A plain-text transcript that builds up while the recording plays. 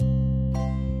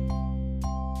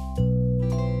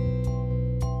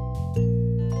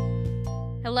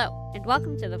Hello, and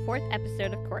welcome to the 4th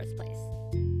episode of Cora's Place.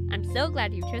 I'm so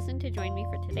glad you've chosen to join me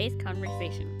for today's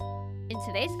conversation. In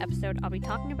today's episode, I'll be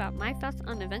talking about my thoughts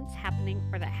on events happening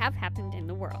or that have happened in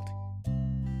the world.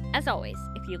 As always,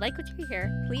 if you like what you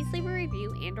hear, please leave a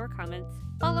review and/or comments,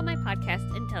 follow my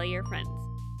podcast, and tell your friends.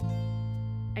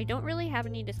 I don't really have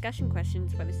any discussion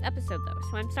questions for this episode though,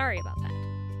 so I'm sorry about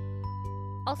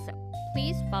that. Also,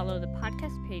 please follow the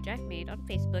podcast page I've made on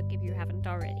Facebook if you haven't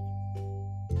already.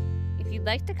 If you'd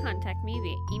like to contact me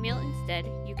via email instead,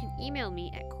 you can email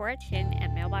me at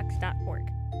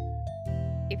corachin@mailbox.org.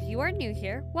 If you are new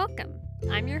here, welcome!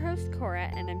 I'm your host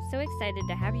Cora, and I'm so excited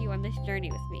to have you on this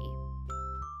journey with me.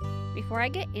 Before I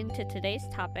get into today's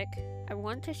topic, I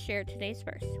want to share today's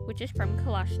verse, which is from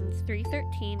Colossians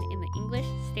 3:13 in the English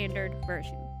Standard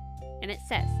Version. And it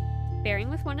says, "Bearing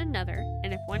with one another,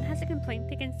 and if one has a complaint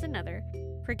against another,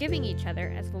 forgiving each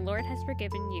other as the Lord has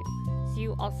forgiven you, so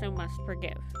you also must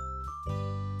forgive."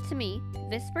 To me,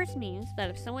 this verse means that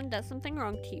if someone does something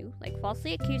wrong to you, like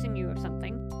falsely accusing you of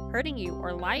something, hurting you,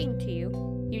 or lying to you,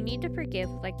 you need to forgive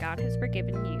like God has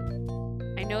forgiven you.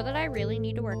 I know that I really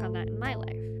need to work on that in my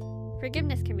life.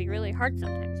 Forgiveness can be really hard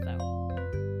sometimes, though.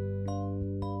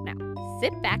 Now,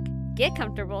 sit back, get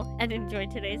comfortable, and enjoy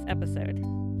today's episode.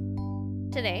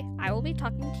 Today, I will be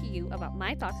talking to you about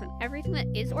my thoughts on everything that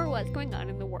is or was going on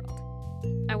in the world.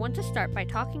 I want to start by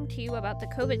talking to you about the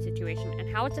COVID situation and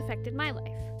how it's affected my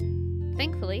life.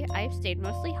 Thankfully, I have stayed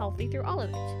mostly healthy through all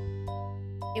of it.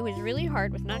 It was really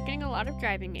hard with not getting a lot of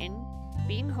driving in,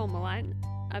 being home a lot, and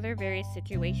other various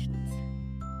situations.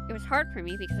 It was hard for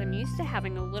me because I'm used to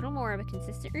having a little more of a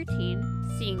consistent routine,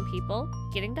 seeing people,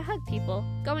 getting to hug people,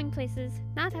 going places,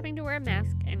 not having to wear a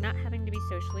mask, and not having to be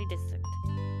socially distant.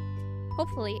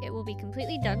 Hopefully, it will be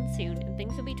completely done soon and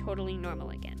things will be totally normal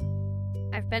again.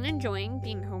 I've been enjoying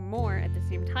being home more at the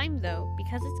same time though,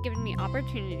 because it's given me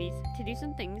opportunities to do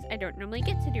some things I don't normally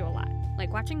get to do a lot,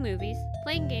 like watching movies,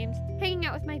 playing games, hanging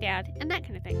out with my dad, and that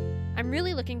kind of thing. I'm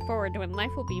really looking forward to when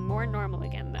life will be more normal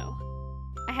again though.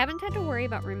 I haven't had to worry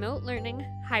about remote learning,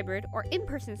 hybrid, or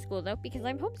in-person school though because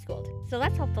I'm homeschooled, so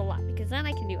that's helped a lot because then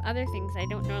I can do other things I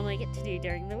don't normally get to do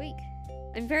during the week.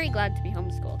 I'm very glad to be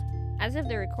homeschooled. As of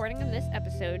the recording of this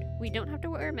episode, we don't have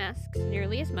to wear masks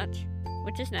nearly as much,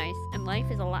 which is nice, and life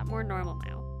is a lot more normal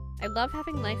now. I love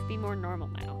having life be more normal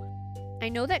now. I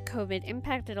know that COVID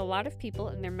impacted a lot of people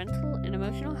in their mental and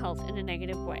emotional health in a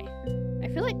negative way. I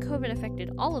feel like COVID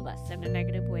affected all of us in a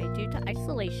negative way due to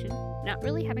isolation, not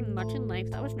really having much in life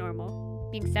that was normal,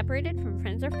 being separated from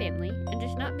friends or family, and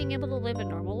just not being able to live a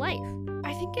normal life.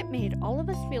 I think it made all of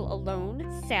us feel alone,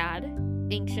 sad,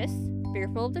 anxious,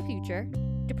 fearful of the future,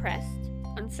 depressed,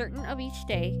 uncertain of each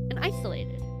day, and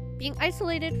isolated. Being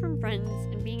isolated from friends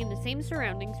and being in the same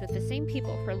surroundings with the same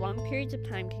people for long periods of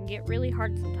time can get really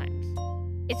hard sometimes.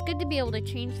 It's good to be able to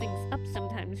change things up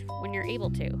sometimes when you're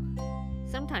able to.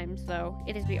 Sometimes, though,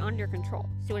 it is beyond your control,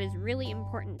 so it is really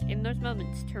important in those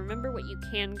moments to remember what you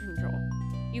can control.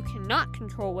 You cannot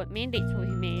control what mandates will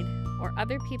be made or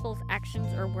other people's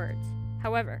actions or words.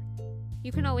 However,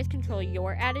 you can always control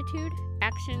your attitude,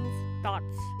 actions,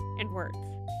 thoughts, and words.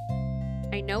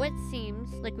 I know it seems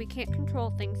like we can't control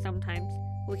things sometimes,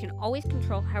 but we can always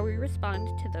control how we respond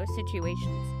to those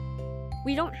situations.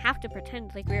 We don't have to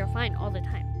pretend like we are fine all the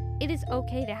time. It is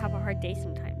okay to have a hard day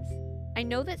sometimes. I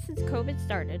know that since COVID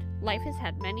started, life has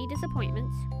had many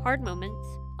disappointments, hard moments,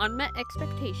 unmet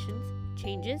expectations,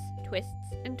 changes,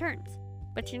 twists, and turns.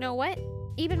 But you know what?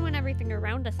 Even when everything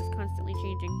around us is constantly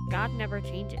changing, God never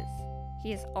changes.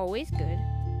 He is always good,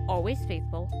 always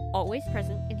faithful, always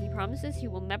present, and He promises He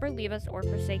will never leave us or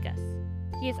forsake us.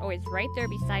 He is always right there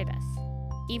beside us,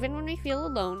 even when we feel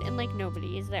alone and like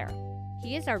nobody is there.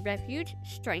 He is our refuge,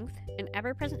 strength, and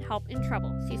ever-present help in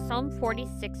trouble. See Psalm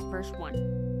 46, verse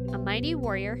 1. A mighty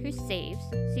warrior who saves.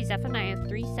 See Zephaniah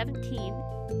 3:17.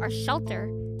 Our shelter.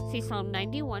 See Psalm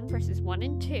 91, verses 1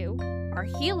 and 2. Our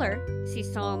healer. See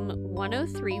Psalm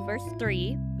 103, verse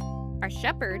 3. Our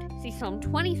shepherd. See Psalm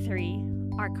 23.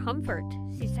 Our comfort,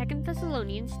 see 2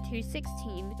 Thessalonians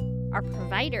 2:16, our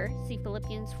provider, see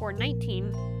Philippians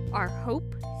 4:19, our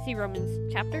hope, see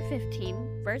Romans chapter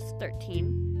 15, verse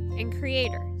 13, and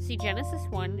creator, see Genesis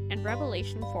 1 and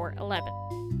Revelation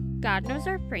 4:11. God knows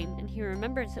our frame and He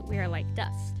remembers that we are like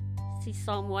dust, see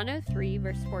Psalm 103,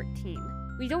 verse 14.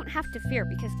 We don't have to fear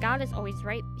because God is always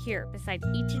right here beside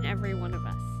each and every one of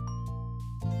us.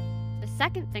 The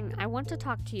second thing I want to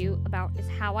talk to you about is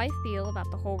how I feel about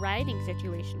the whole rioting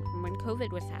situation from when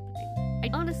COVID was happening. I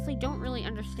honestly don't really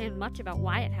understand much about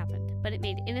why it happened, but it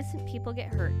made innocent people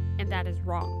get hurt, and that is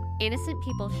wrong. Innocent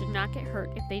people should not get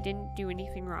hurt if they didn't do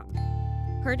anything wrong.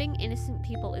 Hurting innocent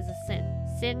people is a sin.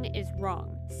 Sin is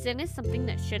wrong. Sin is something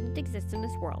that shouldn't exist in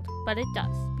this world, but it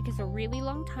does, because a really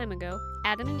long time ago,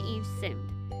 Adam and Eve sinned.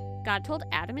 God told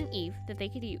Adam and Eve that they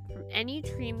could eat from any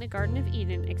tree in the Garden of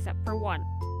Eden except for one.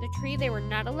 The tree they were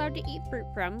not allowed to eat fruit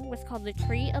from was called the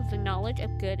tree of the knowledge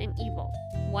of good and evil.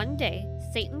 One day,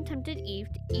 Satan tempted Eve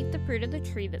to eat the fruit of the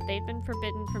tree that they'd been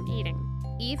forbidden from eating.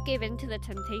 Eve gave in to the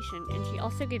temptation, and she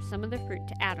also gave some of the fruit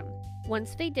to Adam.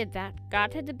 Once they did that,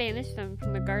 God had to banish them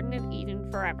from the Garden of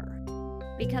Eden forever.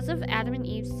 Because of Adam and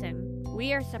Eve's sin,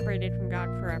 we are separated from God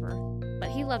forever. But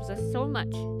He loves us so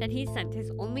much that He sent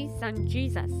His only Son,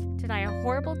 Jesus, to die a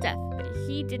horrible death that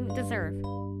He didn't deserve,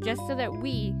 just so that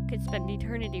we could spend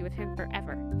eternity with Him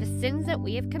forever. The sins that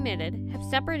we have committed have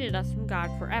separated us from God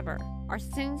forever. Our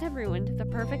sins have ruined the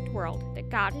perfect world that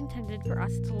God intended for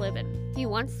us to live in. He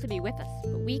wants to be with us,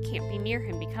 but we can't be near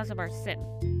Him because of our sin.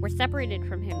 We're separated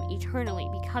from Him eternally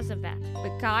because of that.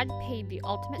 But God paid the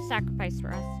ultimate sacrifice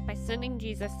for us by sending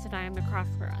Jesus to die on the cross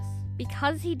for us.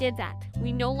 Because He did that,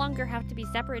 we no longer have to be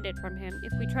separated from Him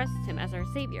if we trust Him as our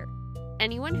Savior.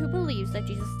 Anyone who believes that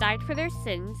Jesus died for their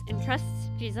sins and trusts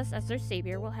Jesus as their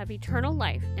Savior will have eternal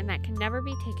life, and that can never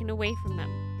be taken away from them.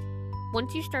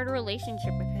 Once you start a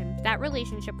relationship with Him, that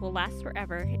relationship will last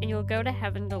forever, and you'll go to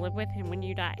heaven to live with Him when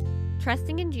you die.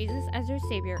 Trusting in Jesus as your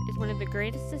Savior is one of the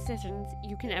greatest decisions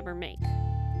you can ever make.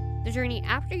 The journey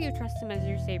after you trust Him as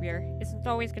your Savior isn't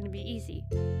always going to be easy,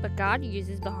 but God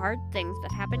uses the hard things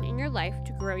that happen in your life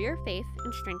to grow your faith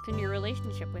and strengthen your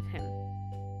relationship with Him.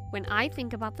 When I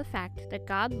think about the fact that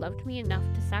God loved me enough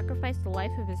to sacrifice the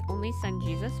life of His only Son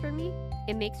Jesus for me,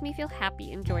 it makes me feel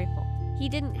happy and joyful. He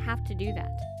didn't have to do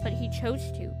that, but He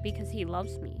chose to because He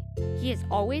loves me. He is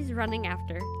always running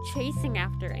after, chasing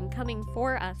after, and coming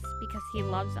for us because He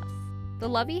loves us. The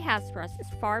love He has for us is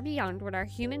far beyond what our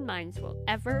human minds will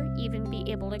ever even be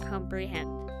able to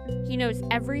comprehend. He knows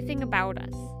everything about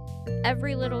us,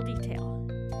 every little detail.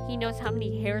 He knows how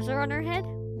many hairs are on our head,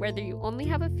 whether you only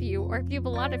have a few or if you have a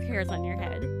lot of hairs on your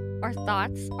head, our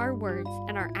thoughts, our words,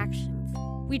 and our actions.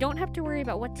 We don't have to worry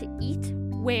about what to eat,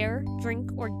 wear,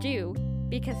 drink, or do,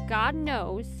 because God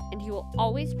knows, and He will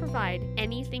always provide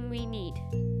anything we need.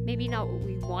 Maybe not what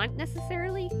we want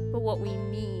necessarily, but what we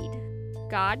need.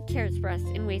 God cares for us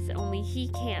in ways that only He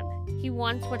can. He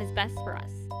wants what is best for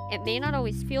us. It may not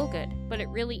always feel good, but it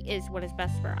really is what is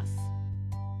best for us.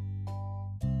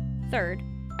 Third,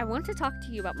 I want to talk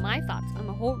to you about my thoughts on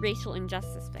the whole racial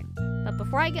injustice thing. But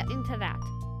before I get into that,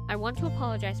 I want to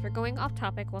apologize for going off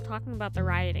topic while talking about the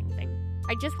rioting thing.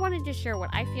 I just wanted to share what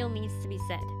I feel needs to be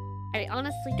said. I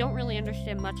honestly don't really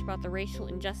understand much about the racial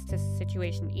injustice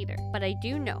situation either, but I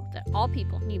do know that all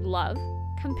people need love,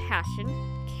 compassion,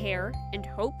 care, and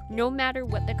hope, no matter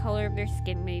what the color of their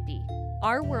skin may be.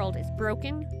 Our world is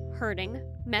broken, hurting,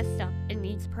 messed up, and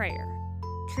needs prayer.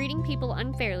 Treating people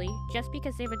unfairly just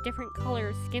because they have a different color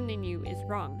of skin than you is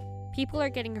wrong. People are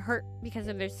getting hurt because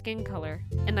of their skin color,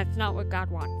 and that's not what God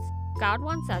wants. God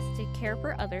wants us to care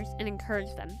for others and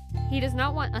encourage them. He does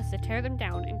not want us to tear them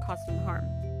down and cause them harm.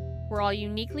 We're all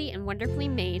uniquely and wonderfully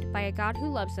made by a God who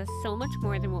loves us so much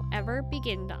more than we'll ever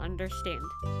begin to understand.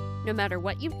 No matter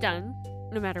what you've done,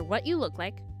 no matter what you look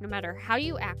like, no matter how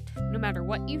you act, no matter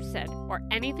what you've said, or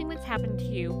anything that's happened to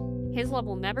you, His love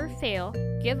will never fail,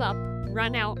 give up,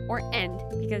 run out, or end,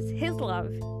 because His love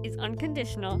is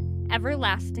unconditional,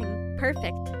 everlasting,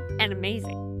 perfect, and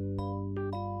amazing.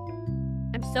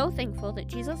 I'm so thankful that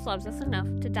Jesus loves us enough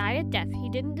to die a death He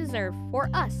didn't deserve for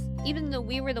us, even though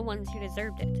we were the ones who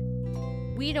deserved it.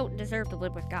 We don't deserve to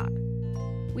live with God.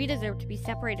 We deserve to be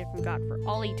separated from God for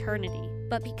all eternity.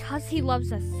 But because He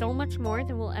loves us so much more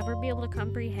than we'll ever be able to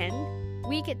comprehend,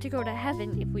 we get to go to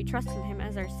heaven if we trust in Him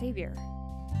as our Savior.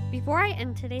 Before I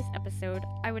end today's episode,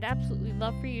 I would absolutely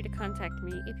love for you to contact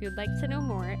me if you'd like to know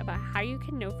more about how you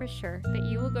can know for sure that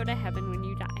you will go to heaven when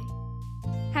you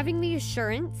die. Having the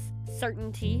assurance,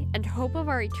 certainty, and hope of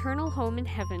our eternal home in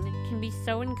heaven can be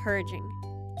so encouraging.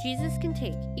 Jesus can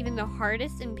take even the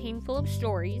hardest and painful of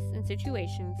stories and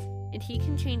situations, and He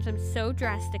can change them so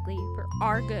drastically for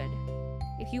our good.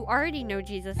 If you already know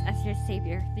Jesus as your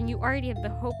Savior, then you already have the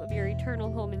hope of your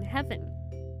eternal home in heaven.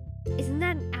 Isn't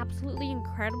that an absolutely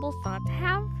incredible thought to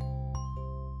have?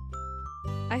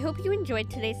 I hope you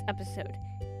enjoyed today's episode.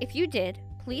 If you did,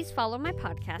 please follow my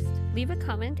podcast, leave a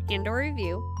comment and/or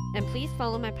review, and please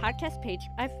follow my podcast page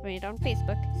I've made on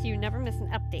Facebook so you never miss an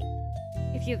update.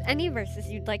 If you have any verses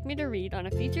you'd like me to read on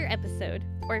a future episode,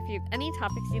 or if you have any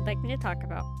topics you'd like me to talk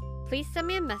about, please send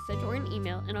me a message or an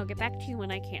email and I'll get back to you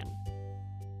when I can.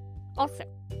 Also,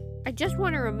 I just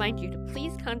want to remind you to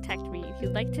please contact me if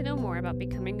you'd like to know more about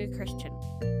becoming a Christian.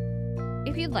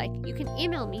 If you'd like, you can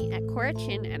email me at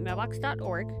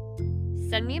corachin@mailbox.org,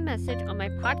 send me a message on my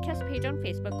podcast page on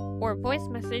Facebook, or a voice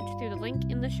message through the link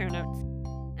in the show notes,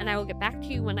 and I will get back to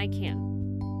you when I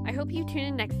can. I hope you tune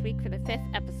in next week for the 5th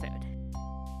episode.